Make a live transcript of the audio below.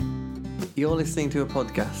You're listening to a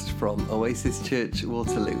podcast from Oasis Church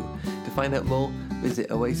Waterloo. To find out more, visit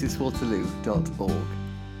oasiswaterloo.org.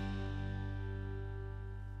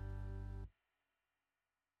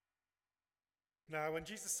 Now, when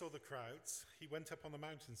Jesus saw the crowds, he went up on the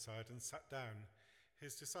mountainside and sat down.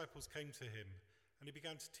 His disciples came to him, and he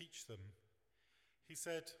began to teach them. He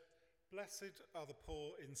said, "Blessed are the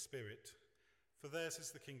poor in spirit, for theirs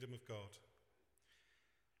is the kingdom of God.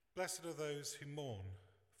 Blessed are those who mourn,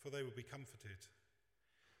 for they will be comforted.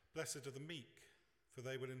 Blessed are the meek, for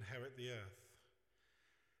they will inherit the earth.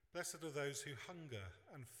 Blessed are those who hunger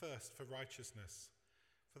and thirst for righteousness,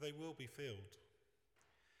 for they will be filled.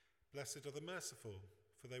 Blessed are the merciful,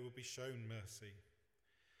 for they will be shown mercy.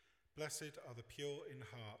 Blessed are the pure in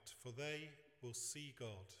heart, for they will see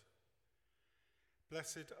God.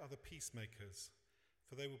 Blessed are the peacemakers,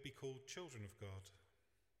 for they will be called children of God.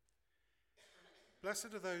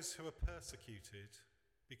 Blessed are those who are persecuted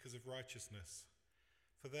because of righteousness,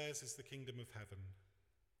 for theirs is the kingdom of heaven.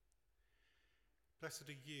 Blessed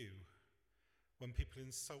are you when people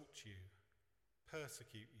insult you,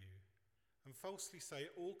 persecute you, and falsely say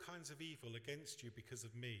all kinds of evil against you because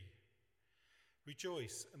of me.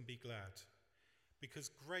 Rejoice and be glad, because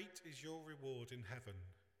great is your reward in heaven,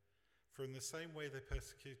 for in the same way they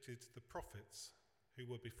persecuted the prophets who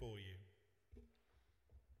were before you."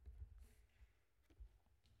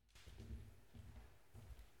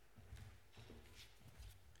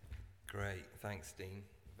 Great, thanks, Dean.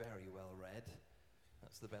 Very well read.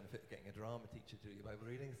 That's the benefit of getting a drama teacher to do your Bible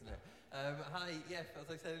reading, isn't it? Hi, yes, as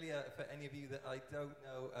I said earlier, for any of you that I don't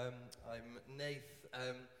know, I'm Nath.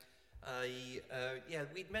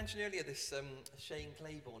 We'd mentioned earlier this Shane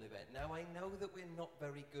Claiborne event. Now, I know that we're not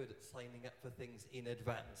very good at signing up for things in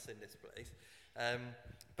advance in this place,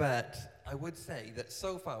 but I would say that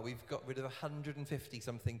so far we've got rid of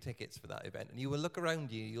 150-something tickets for that event. And you will look around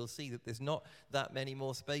you, you'll see that there's not that many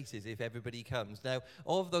more spaces if everybody comes. Now,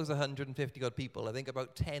 of those 150-odd people, I think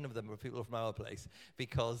about 10 of them are people from our place,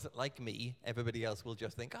 because, like me, everybody else will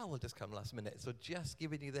just think, oh, we'll just come last minute. So just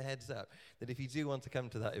giving you the heads up that if you do want to come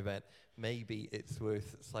to that event, maybe it's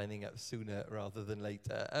worth signing up sooner rather than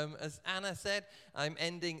later. As Anna said, I'm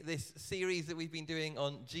ending this series that we've been doing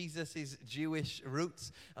on Jesus' Jewish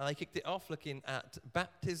roots. I kicked it off looking at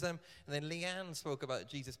baptism, and then Leanne spoke about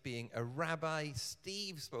Jesus being a rabbi.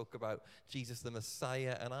 Steve spoke about Jesus the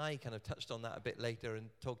Messiah, and I kind of touched on that a bit later and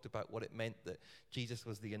talked about what it meant that Jesus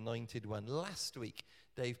was the anointed one. Last week,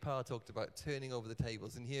 Dave Parr talked about turning over the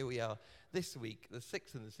tables, and here we are this week, the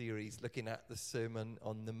sixth in the series, looking at the Sermon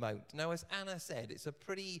on the Mount. Now, as Anna said, it's a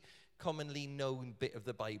pretty commonly known bit of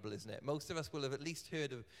the Bible, isn't it? Most of us will have at least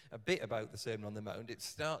heard of a bit about the Sermon on the Mount. It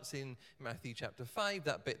starts in Matthew chapter 5,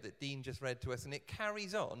 that bit that Dean just read to us, and it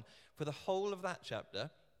carries on for the whole of that chapter,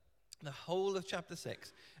 the whole of chapter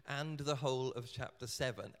 6, and the whole of chapter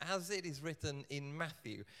 7. As it is written in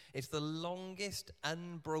Matthew, it's the longest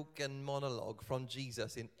unbroken monologue from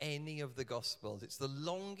Jesus in any of the Gospels. It's the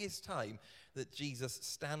longest time that Jesus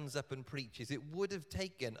stands up and preaches. It would have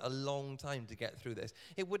taken a long time to get through this.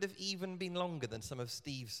 It would have even been longer than some of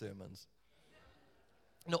Steve's sermons.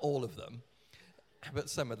 Not all of them,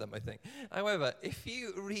 but some of them, I think. However, if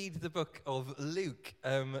you read the book of Luke,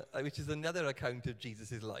 which is another account of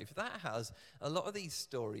Jesus' life, that has a lot of these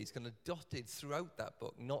stories kind of dotted throughout that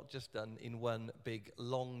book, not just done in one big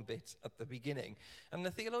long bit at the beginning. And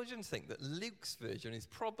the theologians think that Luke's version is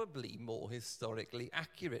probably more historically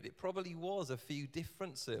accurate. It probably was a few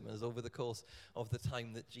different sermons over the course of the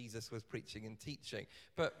time that Jesus was preaching and teaching.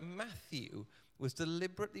 But Matthew was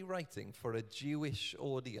deliberately writing for a Jewish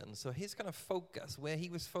audience. So his kind of focus, where he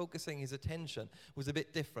was focusing his attention, was a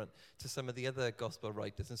bit different to some of the other gospel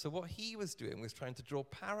writers. And so what he was doing was trying to draw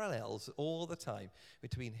parallels all the time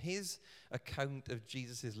between his account of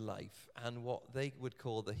Jesus' life and what they would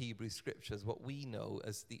call the Hebrew Scriptures, what we know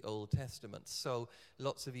as the Old Testament. So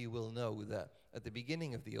lots of you will know that at the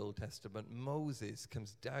beginning of the Old Testament, Moses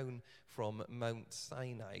comes down from Mount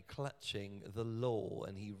Sinai clutching the law,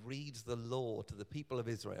 and he reads the law to the people of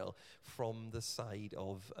Israel from the side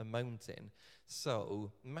of a mountain.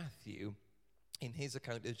 So Matthew, in his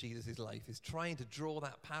account of Jesus' life, is trying to draw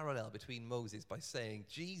that parallel between Moses by saying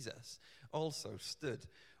Jesus also stood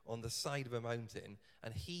on the side of a mountain,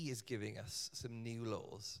 and he is giving us some new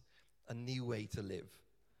laws, a new way to live.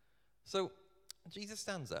 So Jesus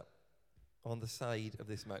stands up on the side of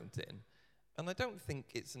this mountain, and I don't think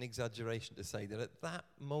it's an exaggeration to say that at that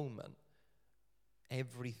moment,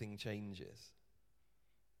 everything changes.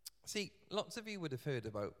 See, lots of you would have heard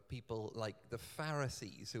about people like the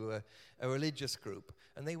Pharisees, who were a religious group,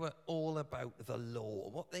 and they were all about the law.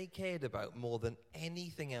 What they cared about more than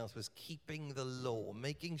anything else was keeping the law,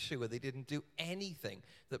 making sure they didn't do anything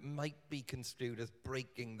that might be construed as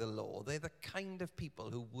breaking the law. They're the kind of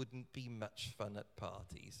people who wouldn't be much fun at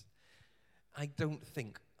parties. I don't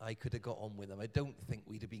think I could have got on with them. I don't think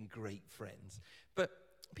we'd have been great friends. But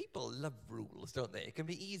people love rules, don't they? It can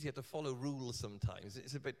be easier to follow rules sometimes.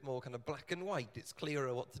 It's a bit more kind of black and white. It's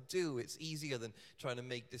clearer what to do. It's easier than trying to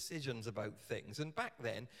make decisions about things. And back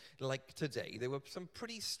then, like today, there were some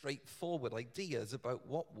pretty straightforward ideas about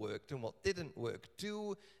what worked and what didn't work.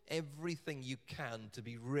 Do everything you can to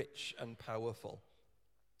be rich and powerful.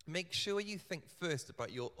 Make sure you think first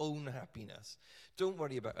about your own happiness. Don't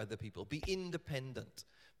worry about other people. Be independent.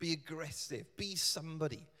 Be aggressive. Be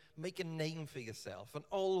somebody. Make a name for yourself. And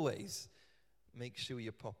always make sure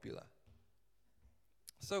you're popular.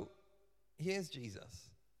 So here's Jesus.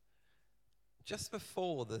 Just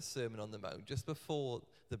before the Sermon on the Mount, just before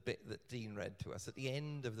the bit that Dean read to us, at the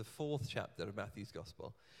end of the 4th chapter of Matthew's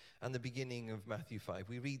Gospel and the beginning of Matthew 5,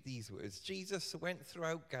 we read these words. Jesus went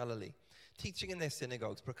throughout Galilee, teaching in their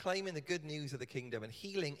synagogues, proclaiming the good news of the kingdom and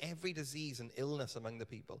healing every disease and illness among the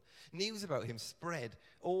people. News about him spread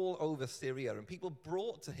all over Syria, and people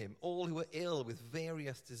brought to him all who were ill with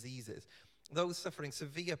various diseases, those suffering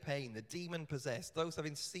severe pain, the demon-possessed, those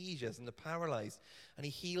having seizures and the paralyzed, and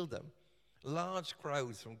he healed them. Large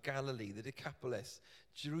crowds from Galilee, the Decapolis,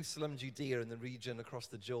 Jerusalem, Judea, and the region across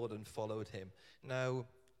the Jordan followed him. Now,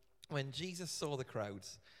 when Jesus saw the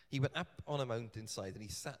crowds, he went up on a mountainside and he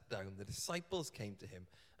sat down. The disciples came to him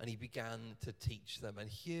and he began to teach them. And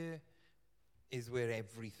here is where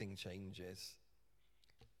everything changes.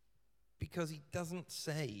 Because he doesn't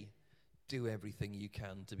say, do everything you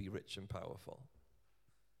can to be rich and powerful.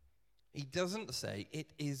 He doesn't say it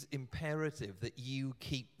is imperative that you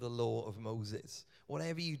keep the law of Moses.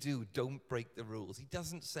 Whatever you do, don't break the rules. He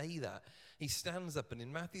doesn't say that. He stands up, and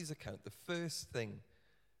in Matthew's account, the first thing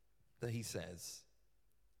that he says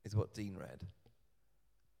is what Dean read.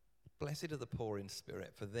 Blessed are the poor in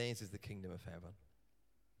spirit, for theirs is the kingdom of heaven.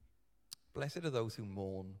 Blessed are those who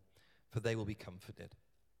mourn, for they will be comforted.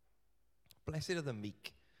 Blessed are the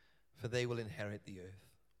meek, for they will inherit the earth.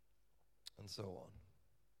 And so on.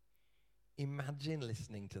 Imagine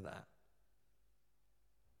listening to that.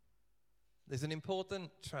 There's an important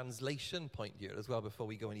translation point here as well before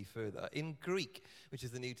we go any further. In Greek, which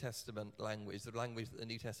is the New Testament language, the language that the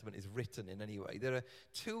New Testament is written in anyway, there are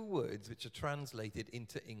 2 words which are translated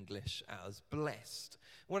into English as blessed.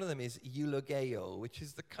 One of them is eulogeo, which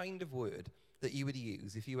is the kind of word that you would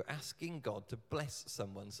use if you were asking God to bless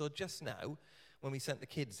someone. So just now, when we sent the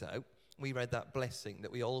kids out, we read that blessing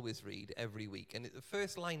that we always read every week. And the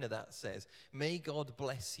first line of that says, may God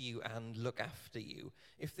bless you and look after you.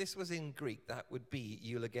 If this was in Greek, that would be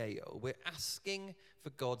eulogeo. We're asking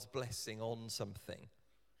for God's blessing on something.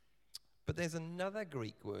 But there's another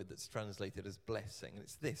Greek word that's translated as blessing, and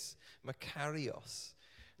it's this, makarios.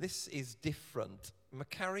 This is different.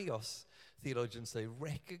 Makarios, theologians say,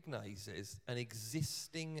 recognizes an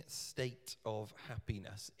existing state of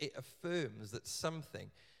happiness. It affirms that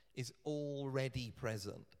something is already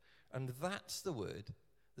present. And that's the word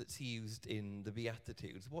that's used in the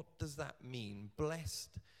Beatitudes. What does that mean?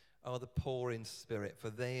 Blessed are the poor in spirit, for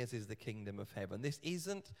theirs is the kingdom of heaven. This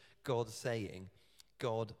isn't God saying,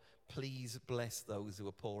 God, please bless those who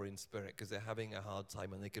are poor in spirit because they're having a hard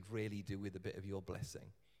time and they could really do with a bit of your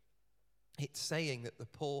blessing. It's saying that the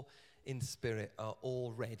poor in spirit are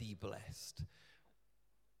already blessed.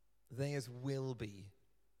 Theirs will be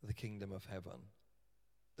the kingdom of heaven.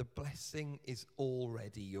 The blessing is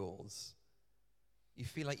already yours. You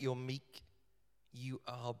feel like you're meek, you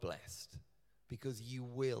are blessed because you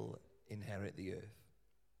will inherit the earth.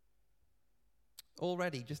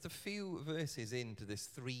 Already, just a few verses into this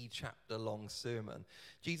 3-chapter long sermon,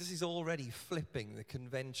 Jesus is already flipping the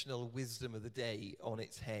conventional wisdom of the day on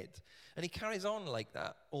its head. And he carries on like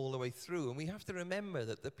that all the way through. And we have to remember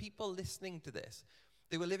that the people listening to this,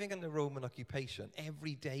 they were living under Roman occupation.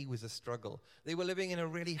 Every day was a struggle. They were living in a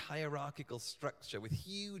really hierarchical structure with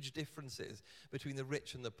huge differences between the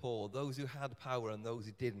rich and the poor, those who had power and those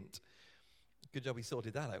who didn't. Good job he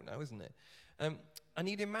sorted that out now, isn't it? And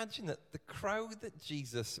you'd imagine that the crowd that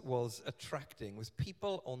Jesus was attracting was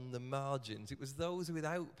people on the margins. It was those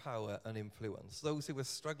without power and influence, those who were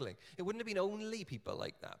struggling. It wouldn't have been only people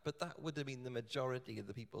like that, but that would have been the majority of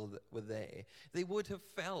the people that were there. They would have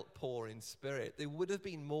felt poor in spirit. They would have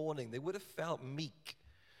been mourning. They would have felt meek.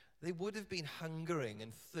 They would have been hungering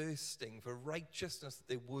and thirsting for righteousness that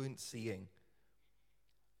they weren't seeing.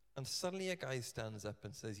 And suddenly a guy stands up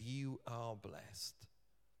and says, you are blessed.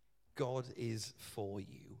 God is for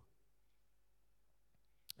you.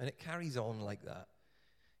 And it carries on like that.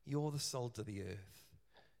 You're the salt of the earth.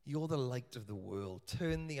 You're the light of the world.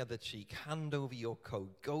 Turn the other cheek, hand over your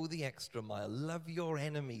coat, go the extra mile, love your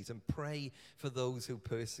enemies and pray for those who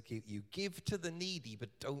persecute you. Give to the needy, but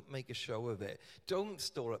don't make a show of it. Don't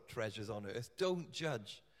store up treasures on earth. Don't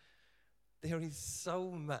judge. There is so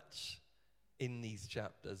much in these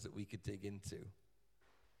chapters that we could dig into.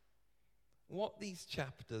 What these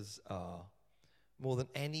chapters are, more than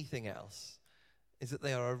anything else, is that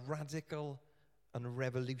they are a radical and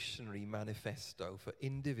revolutionary manifesto for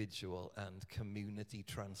individual and community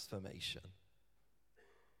transformation.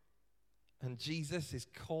 And Jesus is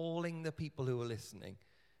calling the people who are listening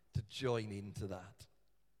to join into that.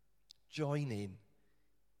 Join in.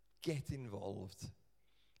 Get involved.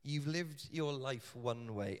 You've lived your life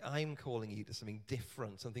one way. I'm calling you to something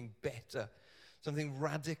different, something better, something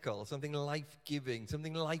radical, something life-giving,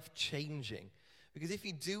 something life-changing. Because if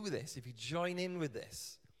you do this, if you join in with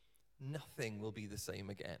this, nothing will be the same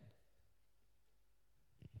again.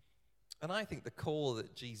 And I think the call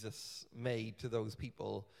that Jesus made to those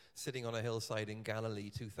people sitting on a hillside in Galilee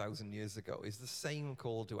 2,000 years ago is the same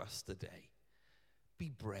call to us today. Be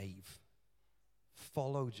brave.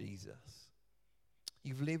 Follow Jesus.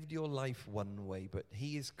 You've lived your life one way, but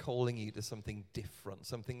he is calling you to something different,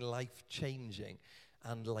 something life-changing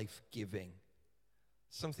and life-giving,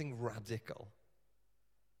 something radical.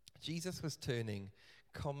 Jesus was turning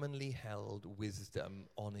commonly held wisdom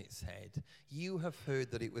on its head. You have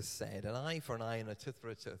heard that it was said, an eye for an eye and a tooth for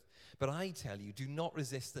a tooth. But I tell you, do not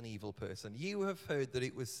resist an evil person. You have heard that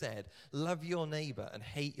it was said, love your neighbor and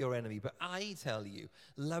hate your enemy. But I tell you,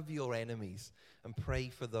 love your enemies and pray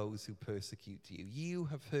for those who persecute you. You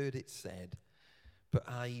have heard it said, but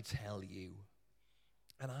I tell you.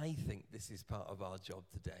 And I think this is part of our job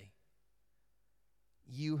today.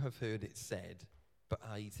 You have heard it said, but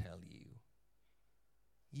I tell you.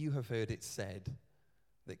 You have heard it said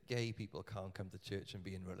that gay people can't come to church and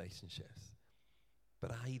be in relationships.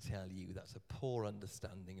 But I tell you, that's a poor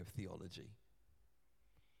understanding of theology.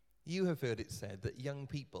 You have heard it said that young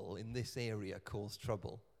people in this area cause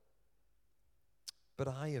trouble. But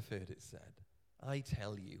I have heard it said, I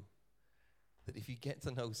tell you, that if you get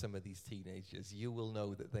to know some of these teenagers, you will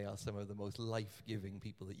know that they are some of the most life-giving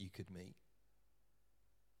people that you could meet.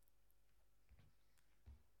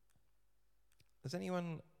 Has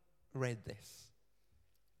anyone read this?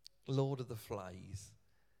 Lord of the Flies.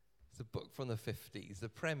 It's a book from the 50s. The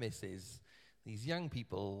premise is these young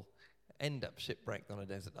people end up shipwrecked on a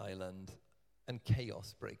desert island and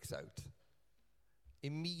chaos breaks out.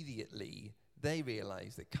 Immediately, they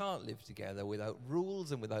realize they can't live together without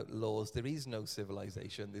rules and without laws. There is no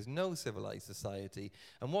civilization. There's no civilized society.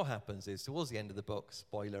 And what happens is, towards the end of the book,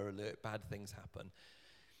 spoiler alert, bad things happen.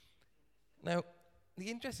 Now, the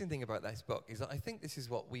interesting thing about this book is that I think this is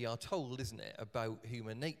what we are told, isn't it, about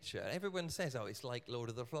human nature. Everyone says, oh, it's like Lord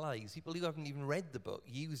of the Flies. People who haven't even read the book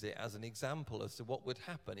use it as an example as to what would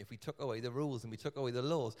happen if we took away the rules and we took away the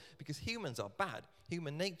laws, because humans are bad.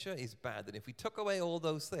 Human nature is bad. And if we took away all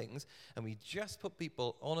those things and we just put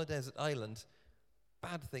people on a desert island,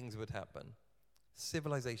 bad things would happen.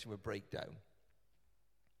 Civilization would break down.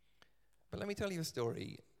 But let me tell you a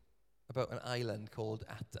story about an island called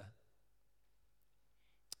Atta.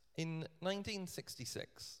 In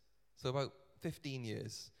 1966, so about 15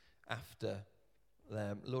 years after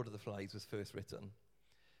Lord of the Flies was first written,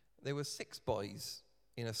 there were 6 boys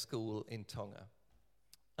in a school in Tonga.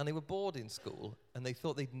 And they were bored in school, and they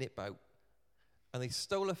thought they'd nip out. And they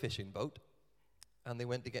stole a fishing boat, and they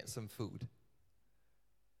went to get some food.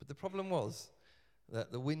 But the problem was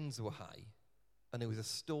that the winds were high, and there was a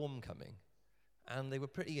storm coming, and they were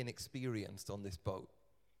pretty inexperienced on this boat.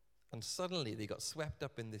 And suddenly they got swept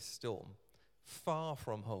up in this storm, far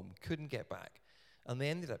from home, couldn't get back. And they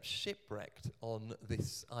ended up shipwrecked on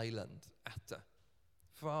this island, Atta,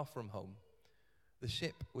 far from home. The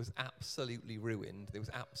ship was absolutely ruined. There was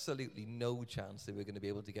absolutely no chance they were going to be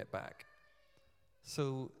able to get back.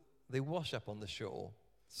 So they wash up on the shore,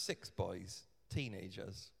 6 boys,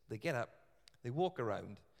 teenagers. They get up, they walk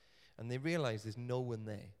around, and they realize there's no one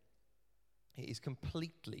there. It is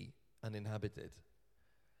completely uninhabited.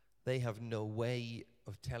 They have no way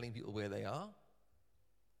of telling people where they are.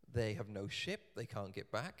 They have no ship. They can't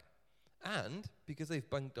get back. And because they've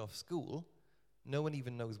bunked off school, no one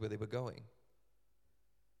even knows where they were going.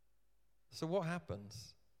 So what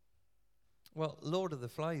happens? Well, Lord of the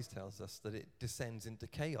Flies tells us that it descends into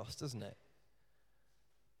chaos, doesn't it?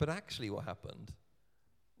 But actually what happened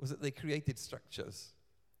was that they created structures.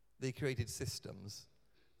 They created systems.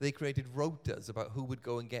 They created rotas about who would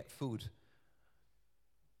go and get food,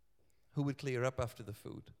 who would clear up after the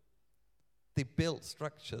food. They built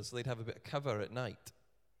structures so they'd have a bit of cover at night.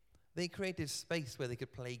 They created space where they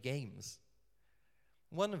could play games.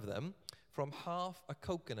 One of them, from half a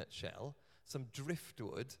coconut shell, some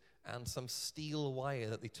driftwood, and some steel wire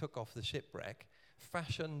that they took off the shipwreck,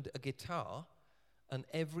 fashioned a guitar, and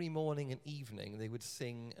every morning and evening they would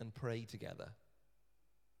sing and pray together.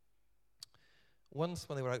 Once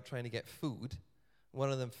when they were out trying to get food,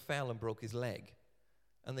 one of them fell and broke his leg,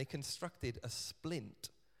 and they constructed a splint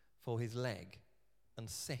for his leg and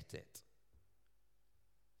set it.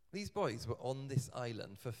 These boys were on this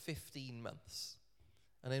island for 15 months.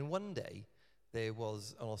 And then one day, there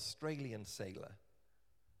was an Australian sailor.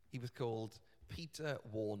 He was called Peter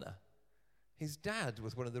Warner. His dad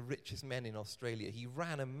was one of the richest men in Australia. He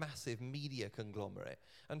ran a massive media conglomerate.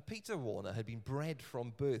 And Peter Warner had been bred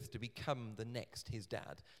from birth to become the next his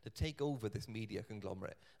dad, to take over this media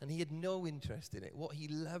conglomerate. And he had no interest in it. What he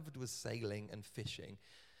loved was sailing and fishing.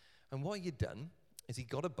 And what he had done is he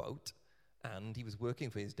got a boat, and he was working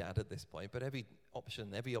for his dad at this point, but every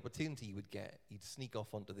opportunity he would get, he'd sneak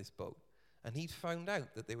off onto this boat. And he'd found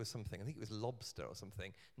out that there was something, I think it was lobster or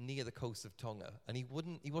something, near the coast of Tonga. And he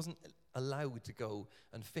wasn't allowed to go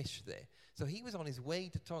and fish there. So he was on his way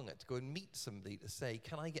to Tonga to go and meet somebody to say,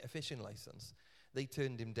 can I get a fishing license? They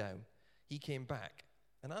turned him down. He came back.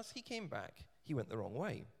 And as he came back, he went the wrong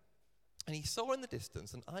way. And he saw in the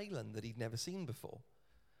distance an island that he'd never seen before.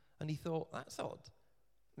 And he thought, that's odd.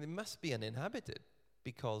 It must be uninhabited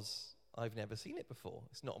because I've never seen it before.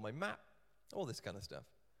 It's not on my map, all this kind of stuff.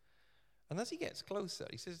 And as he gets closer,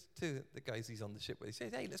 he says to the guys he's on the ship with, he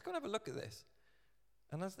says, hey, let's go and have a look at this.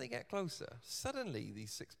 And as they get closer, suddenly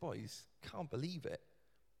these 6 boys can't believe it.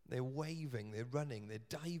 They're waving, they're running, they're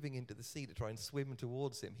diving into the sea to try and swim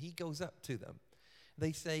towards him. He goes up to them.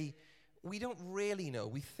 They say, we don't really know.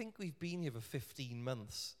 We think we've been here for 15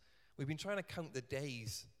 months. We've been trying to count the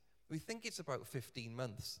days. We think it's about 15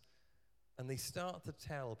 months. And they start to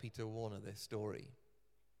tell Peter Warner their story.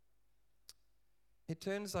 It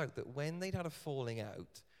turns out that when they'd had a falling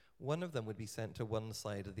out, one of them would be sent to one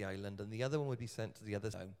side of the island and the other one would be sent to the other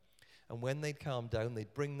side. And when they'd calmed down,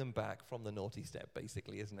 they'd bring them back from the naughty step,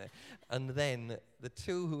 basically, isn't it? And then the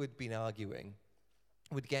two who had been arguing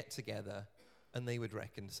would get together and they would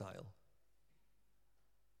reconcile.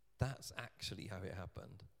 That's actually how it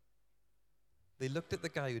happened. They looked at the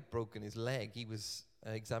guy who'd broken his leg. He was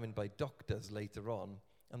examined by doctors later on,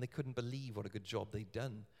 and they couldn't believe what a good job they'd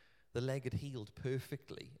done. The leg had healed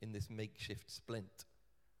perfectly in this makeshift splint.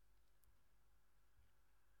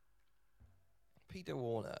 Peter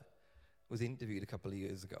Warner was interviewed a couple of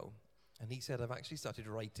years ago, and he said, I've actually started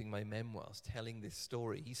writing my memoirs, telling this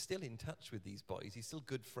story. He's still in touch with these boys. He's still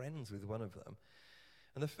good friends with one of them.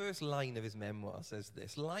 And the first line of his memoir says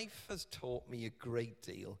this: life has taught me a great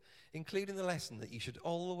deal, including the lesson that you should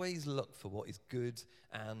always look for what is good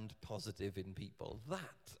and positive in people.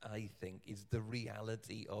 That, I think, is the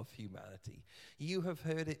reality of humanity. You have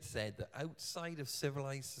heard it said that outside of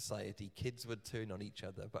civilized society, kids would turn on each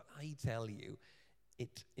other, but I tell you,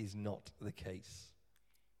 it is not the case.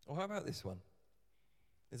 Or how about this one?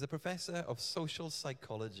 There's a professor of social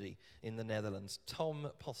psychology in the Netherlands, Tom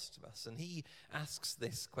Postmus, and he asks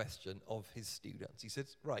this question of his students. He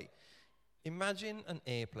says, right, imagine an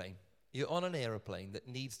airplane. You're on an airplane that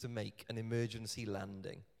needs to make an emergency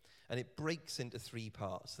landing, and it breaks into 3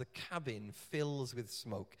 parts. The cabin fills with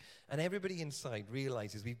smoke, and everybody inside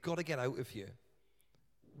realizes we've got to get out of here.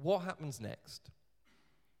 What happens next?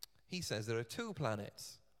 He says there are 2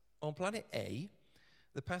 planets. On planet A,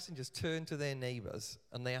 the passengers turn to their neighbors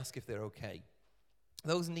and they ask if they're okay.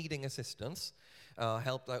 Those needing assistance are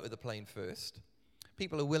helped out of the plane first.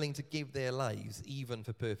 People are willing to give their lives even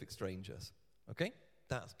for perfect strangers. Okay?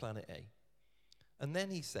 That's planet A. And then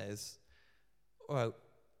he says, well,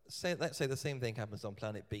 let's say the same thing happens on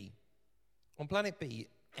planet B. On planet B,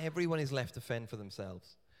 everyone is left to fend for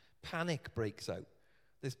themselves. Panic breaks out.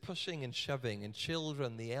 There's pushing and shoving, and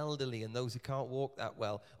children, the elderly, and those who can't walk that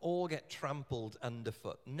well all get trampled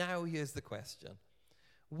underfoot. Now here's the question.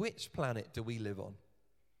 Which planet do we live on?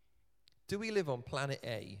 Do we live on planet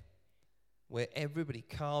A, where everybody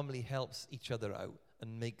calmly helps each other out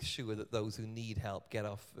and makes sure that those who need help get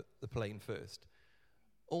off the plane first?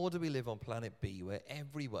 Or do we live on planet B, where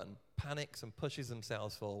everyone panics and pushes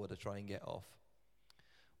themselves forward to try and get off?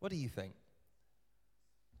 What do you think?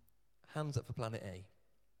 Hands up for planet A.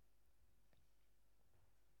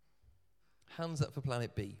 Hands up for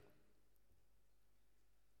planet B.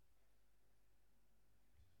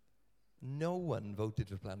 No one voted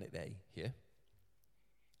for planet A here.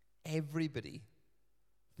 Everybody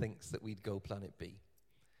thinks that we'd go planet B.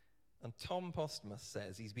 And Tom Postmus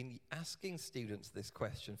says he's been asking students this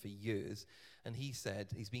question for years, and he said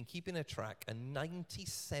he's been keeping a track, and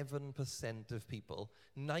 97% of people,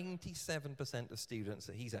 97% of students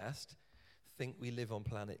that he's asked think we live on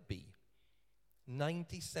planet B.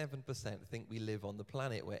 97% think we live on the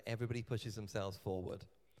planet where everybody pushes themselves forward.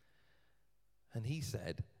 And he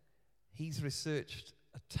said he's researched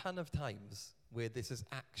a ton of times where this has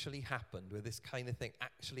actually happened, where this kind of thing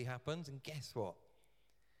actually happens, and guess what?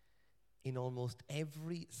 In almost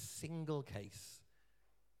every single case,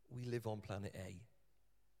 we live on planet A.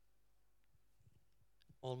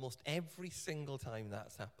 Almost every single time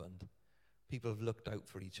that's happened, people have looked out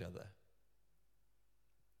for each other.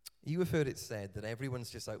 You have heard it said that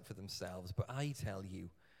everyone's just out for themselves, but I tell you,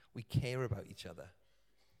 we care about each other.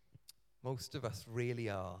 Most of us really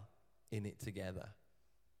are in it together.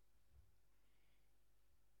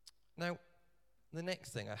 Now, the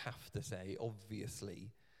next thing I have to say,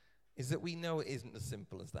 obviously, is that we know it isn't as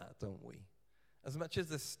simple as that, don't we? As much as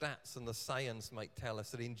the stats and the science might tell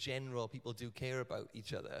us that in general people do care about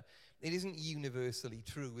each other, it isn't universally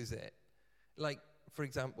true, is it? Like, for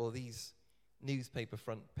example, these newspaper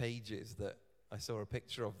front pages that I saw a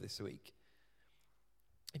picture of this week.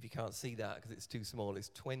 If you can't see that because it's too small, it's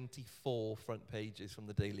 24 front pages from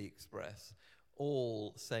the Daily Express,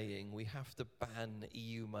 all saying we have to ban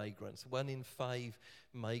EU migrants. 1 in 5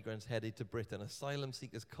 migrants headed to Britain. Asylum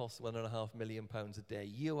seekers cost £1.5 million a day.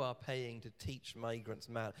 You are paying to teach migrants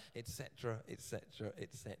math, etc., etc.,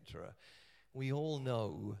 etc. We all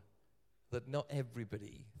know that not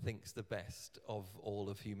everybody thinks the best of all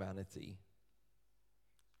of humanity.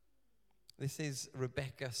 This is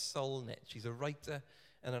Rebecca Solnit. She's a writer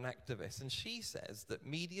and an activist, and she says that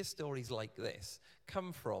media stories like this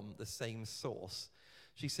come from the same source.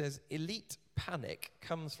 She says, elite panic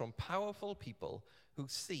comes from powerful people who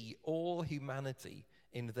see all humanity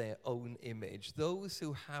in their own image. Those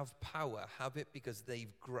who have power have it because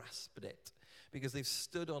they've grasped it, because they've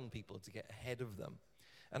stood on people to get ahead of them.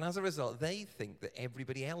 And as a result, they think that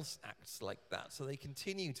everybody else acts like that, so they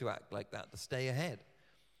continue to act like that to stay ahead.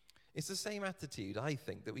 It's the same attitude, I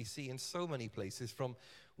think, that we see in so many places, from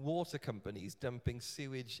water companies dumping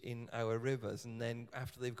sewage in our rivers and then,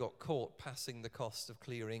 after they've got caught, passing the cost of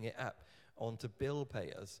clearing it up onto bill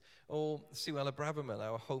payers. Or Suella Braverman,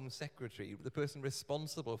 our Home Secretary, the person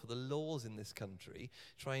responsible for the laws in this country,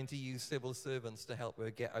 trying to use civil servants to help her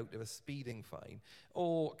get out of a speeding fine.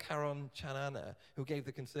 Or Karon Chanana, who gave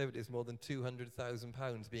the Conservatives more than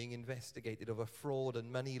 £200,000 being investigated over fraud and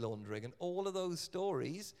money laundering. And all of those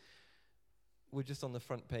stories were just on the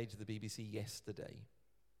front page of the BBC yesterday.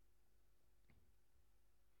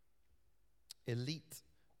 Elite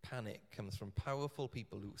panic comes from powerful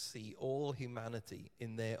people who see all humanity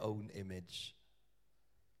in their own image.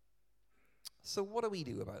 So what do we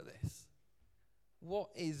do about this?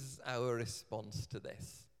 What is our response to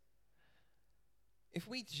this? If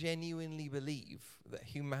we genuinely believe that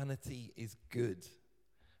humanity is good,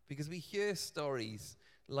 because we hear stories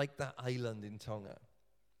like that island in Tonga,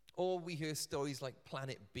 or we hear stories like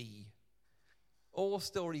Planet B, or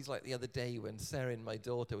stories like the other day when Sarah, my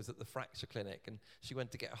daughter, was at the fracture clinic and she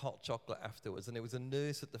went to get a hot chocolate afterwards, and there was a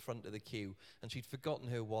nurse at the front of the queue and she'd forgotten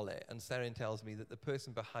her wallet, and Sarah tells me that the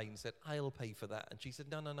person behind said, "I'll pay for that." And she said,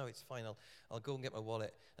 no, it's fine, I'll go and get my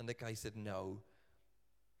wallet. And the guy said, "No,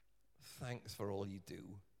 thanks for all you do,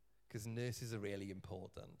 because nurses are really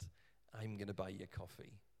important. I'm going to buy you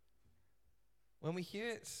coffee." When we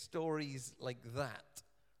hear stories like that,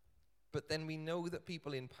 but then we know that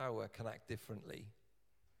people in power can act differently,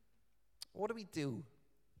 what do we do?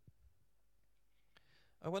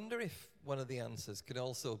 I wonder if one of the answers could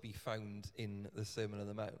also be found in the Sermon on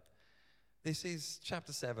the Mount. This is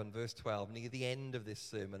chapter 7, verse 12, near the end of this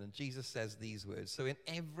sermon, and Jesus says these words: "So in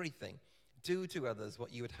everything, do to others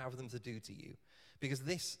what you would have them to do to you, because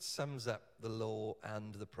this sums up the law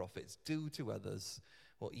and the prophets. Do to others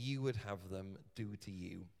what you would have them do to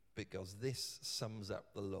you, because this sums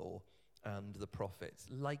up the law and the prophets."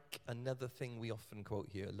 Like another thing we often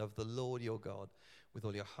quote here: love the Lord your God with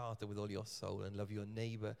all your heart and with all your soul, and love your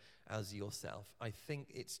neighbor as yourself. I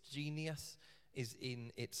think its genius is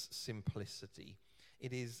in its simplicity.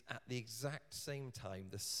 It is at the exact same time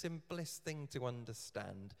the simplest thing to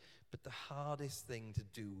understand, but the hardest thing to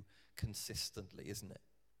do consistently, isn't it?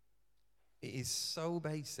 It is so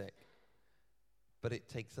basic, but it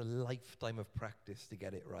takes a lifetime of practice to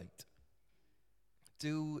get it right.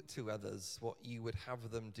 Do to others what you would have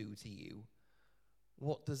them do to you.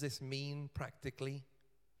 What does this mean practically?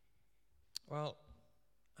 Well,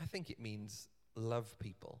 I think it means love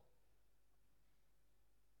people.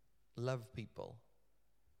 Love people.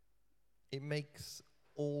 It makes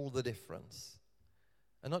all the difference.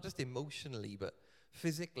 And not just emotionally, but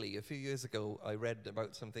physically. A few years ago, I read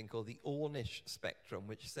about something called the Ornish spectrum,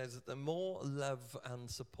 which says that the more love and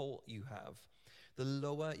support you have, the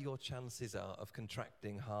lower your chances are of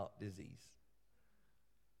contracting heart disease.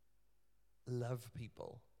 Love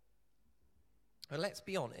people. And let's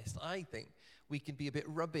be honest, I think we can be a bit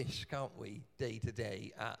rubbish, can't we, day to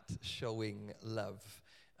day at showing love.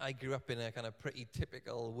 I grew up in a kind of pretty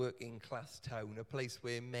typical working class town, a place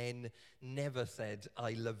where men never said,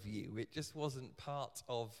 I love you. It just wasn't part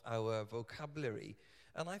of our vocabulary.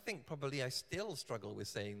 And I think probably I still struggle with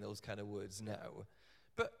saying those kind of words now.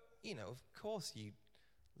 But, you know, of course you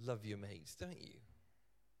love your mates, don't you?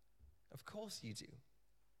 Of course you do.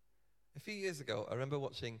 A few years ago, I remember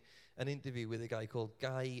watching an interview with a guy called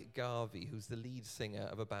Guy Garvey, who's the lead singer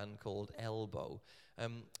of a band called Elbow.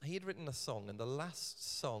 He had written a song, and the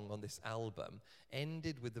last song on this album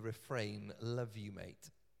ended with the refrain, love you, mate,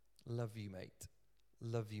 love you, mate,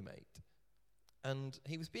 love you, mate. And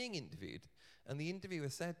he was being interviewed, and the interviewer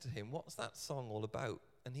said to him, what's that song all about?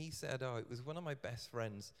 And he said, oh, it was one of my best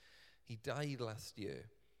friends. He died last year.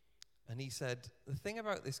 And he said, the thing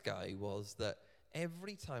about this guy was that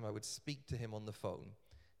every time I would speak to him on the phone,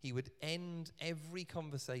 he would end every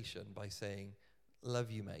conversation by saying, love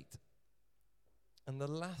you, mate. And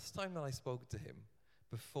the last time that I spoke to him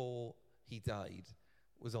before he died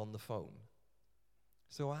was on the phone.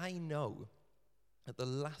 So I know that the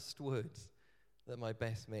last words that my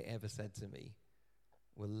best mate ever said to me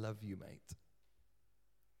were, love you, mate.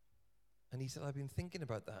 And he said, I've been thinking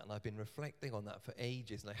about that, and I've been reflecting on that for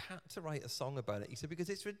ages, and I had to write a song about it. He said, because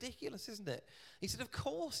it's ridiculous, isn't it? He said, of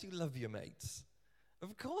course you love your mates.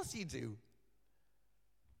 Of course you do.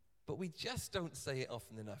 But we just don't say it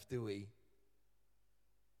often enough, do we?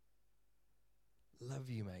 Love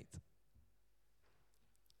you, mate.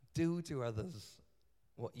 Do to others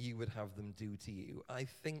what you would have them do to you. I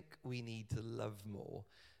think we need to love more,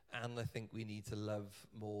 and I think we need to love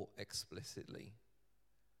more explicitly.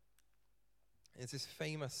 It's this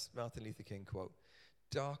famous Martin Luther King quote,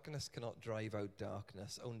 darkness cannot drive out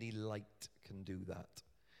darkness, only light can do that.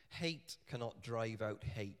 Hate cannot drive out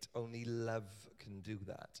hate, only love can do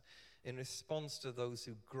that. In response to those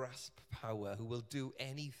who grasp power, who will do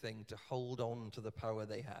anything to hold on to the power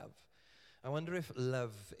they have, I wonder if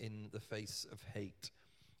love in the face of hate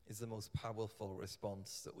is the most powerful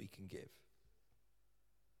response that we can give.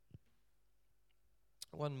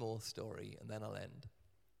 One more story, and then I'll end.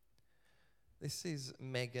 This is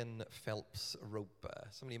Megan Phelps Roper.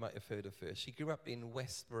 Some of you might have heard of her. She grew up in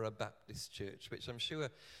Westboro Baptist Church, which I'm sure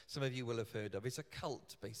some of you will have heard of. It's a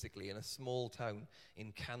cult, basically, in a small town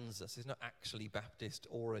in Kansas. It's not actually Baptist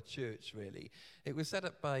or a church, really. It was set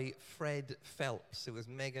up by Fred Phelps, who was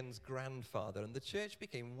Megan's grandfather, and the church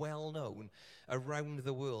became well known around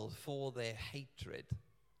the world for their hatred.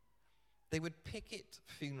 They would picket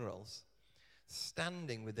funerals,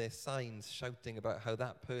 standing with their signs shouting about how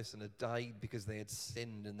that person had died because they had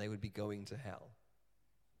sinned and they would be going to hell.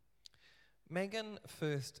 Megan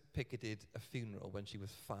first picketed a funeral when she was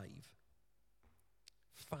 5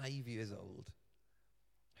 years old.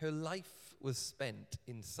 Her life was spent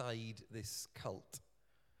inside this cult.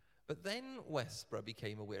 But then Westboro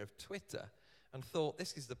became aware of Twitter and thought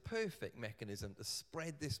this is the perfect mechanism to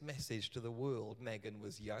spread this message to the world. Megan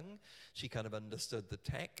was young, she kind of understood the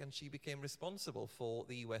tech, and she became responsible for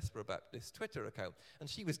the Westboro Baptist Twitter account, and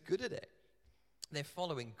she was good at it. Their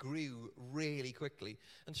following grew really quickly,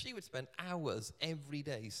 and she would spend hours every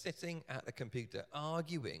day sitting at a computer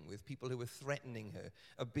arguing with people who were threatening her,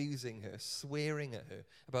 abusing her, swearing at her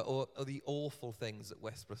about all the awful things that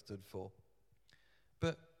Westboro stood for.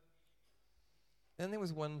 But then there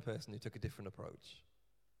was one person who took a different approach.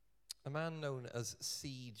 A man known as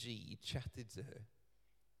CG chatted to her,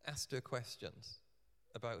 asked her questions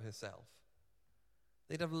about herself.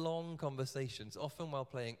 They'd have long conversations, often while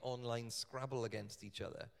playing online Scrabble against each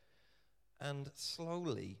other. And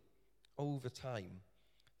slowly, over time,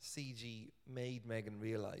 CG made Megan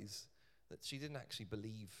realize that she didn't actually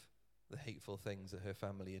believe the hateful things that her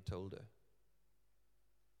family had told her.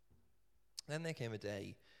 Then there came a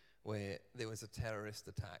day where there was a terrorist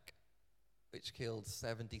attack which killed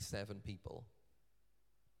 77 people.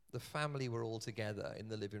 The family were all together in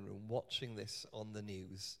the living room watching this on the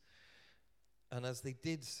news. And as they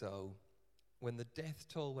did so, when the death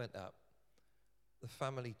toll went up, the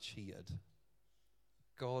family cheered.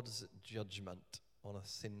 God's judgment on a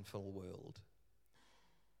sinful world.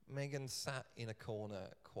 Megan sat in a corner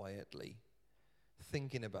quietly,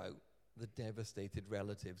 thinking about the devastated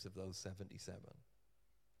relatives of those 77.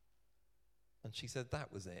 And she said,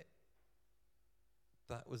 that was it.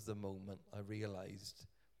 that was the moment I realized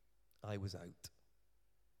I was out.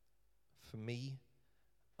 For me,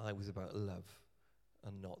 I was about love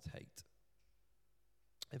and not hate.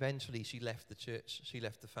 Eventually, she left the church, she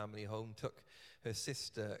left the family home, took her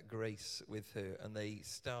sister Grace with her, and they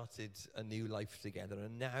started a new life together.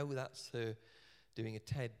 And now that's her doing a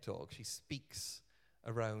TED talk. She speaks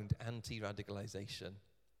around anti-radicalization,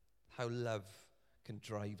 how love can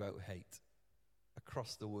drive out hate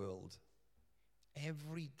across the world.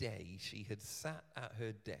 Every day she had sat at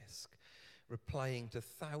her desk replying to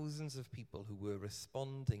thousands of people who were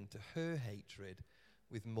responding to her hatred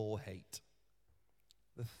with more hate.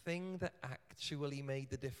 The thing that actually made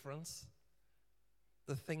the difference,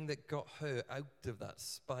 the thing that got her out of that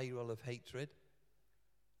spiral of hatred,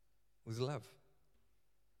 was love.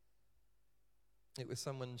 It was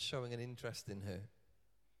someone showing an interest in her.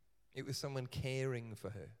 It was someone caring for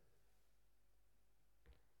her.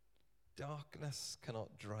 Darkness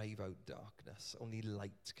cannot drive out darkness. Only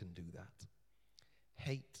light can do that.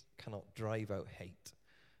 Hate cannot drive out hate.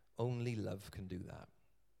 Only love can do that.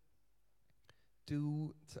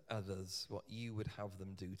 Do to others what you would have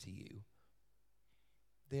them do to you.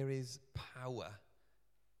 There is power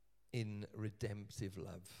in redemptive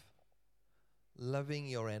love. Loving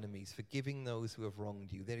your enemies, forgiving those who have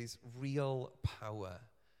wronged you. There is real power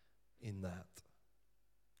in that.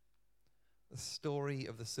 The story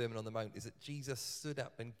of the Sermon on the Mount is that Jesus stood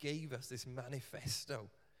up and gave us this manifesto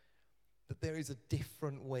that there is a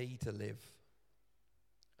different way to live,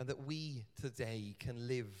 and that we today can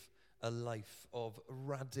live a life of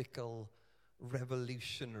radical,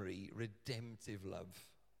 revolutionary, redemptive love.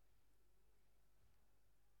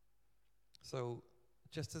 So,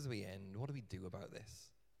 just as we end, what do we do about this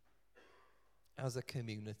as a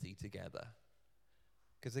community together?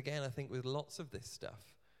 Because again, I think with lots of this stuff,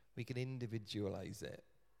 we can individualize it.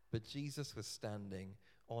 But Jesus was standing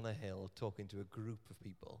on a hill talking to a group of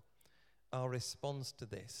people. Our response to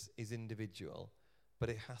this is individual, but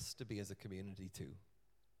it has to be as a community too.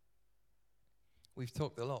 We've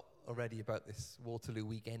talked a lot already about this Waterloo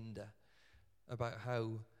Weekender, about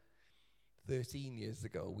how 13 years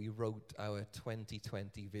ago we wrote our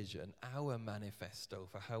 2020 vision, our manifesto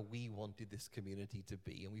for how we wanted this community to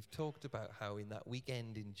be. And we've talked about how in that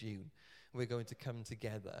weekend in June, we're going to come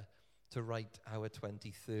together to write our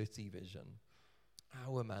 2030 vision,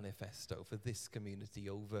 our manifesto for this community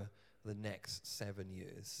over the next 7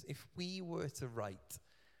 years. If we were to write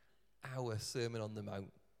our Sermon on the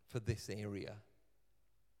Mount for this area,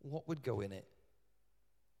 what would go in it?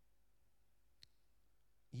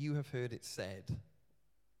 You have heard it said,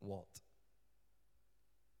 what?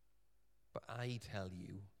 But I tell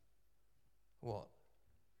you, what?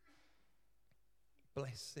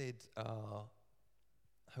 Blessed are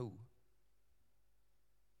who?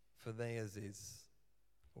 For theirs is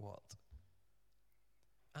what?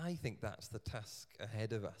 I think that's the task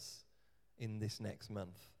ahead of us in this next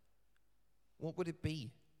month. What would it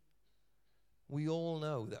be? We all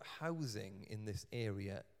know that housing in this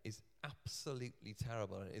area is absolutely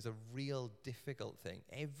terrible, and it is a real difficult thing.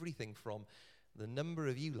 Everything from the number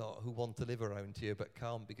of you lot who want to live around here but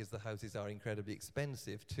can't because the houses are incredibly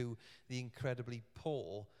expensive, to the incredibly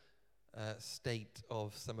poor state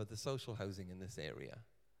of some of the social housing in this area.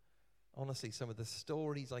 Honestly, some of the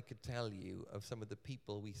stories I could tell you of some of the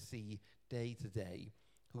people we see day to day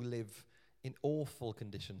who live in awful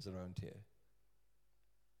conditions around here.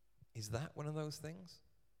 Is that one of those things?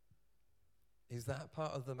 Is that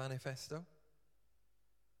part of the manifesto?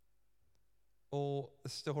 Or the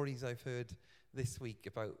stories I've heard this week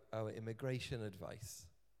about our immigration advice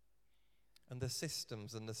and the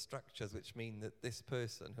systems and the structures which mean that this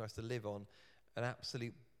person who has to live on an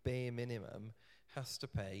absolute bare minimum has to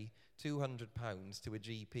pay £200 to a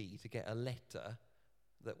GP to get a letter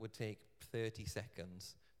that would take 30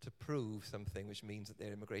 seconds to prove something, which means that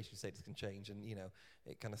their immigration status can change, and, you know,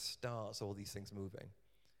 it kind of starts all these things moving.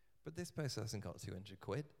 But this person hasn't got 200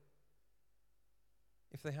 quid.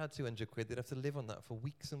 If they had 200 quid, they'd have to live on that for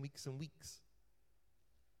weeks and weeks and weeks.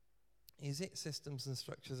 Is it systems and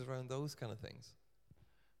structures around those kind of things?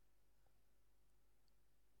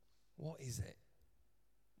 What is it?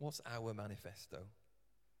 What's our manifesto?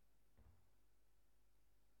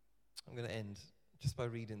 I'm going to end just by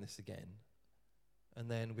reading this again. And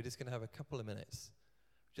then we're just going to have a couple of minutes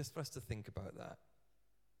just for us to think about that.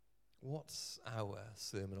 What's our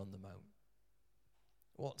Sermon on the Mount?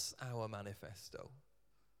 What's our manifesto?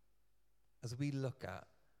 As we look at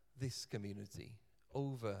this community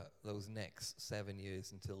over those next 7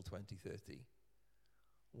 years until 2030,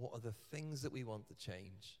 what are the things that we want to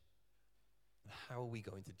change? And how are we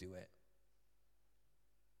going to do it?